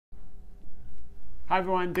Hi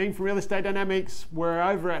everyone, Dean from Real Estate Dynamics. We're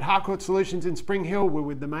over at Harcourts Solutions in Spring Hill. We're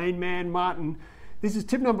with the main man, Martin. This is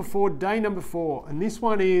tip number 4, day number 4, and this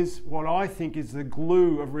one is what I think is the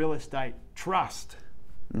glue of real estate: trust.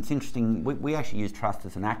 It's interesting. We actually use trust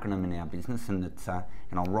as an acronym in our business, and it's and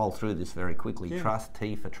I'll roll through this very quickly. Yeah. Trust,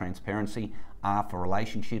 T for transparency, R for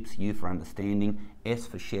relationships, U for understanding, S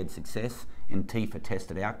for shared success, and T for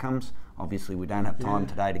tested outcomes. Obviously, we don't have time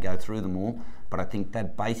today to go through them all, but I think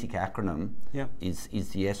that basic acronym is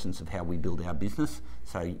the essence of how we build our business.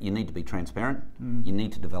 So you need to be transparent, you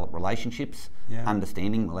need to develop relationships,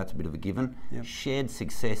 understanding, well, that's a bit of a given. Shared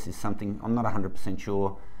success is something I'm not 100%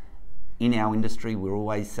 sure. In our industry, we're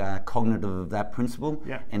always cognitive of that principle.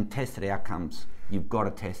 And tested outcomes, you've got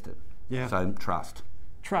to test it. So trust.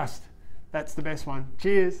 Trust, that's the best one.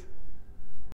 Cheers.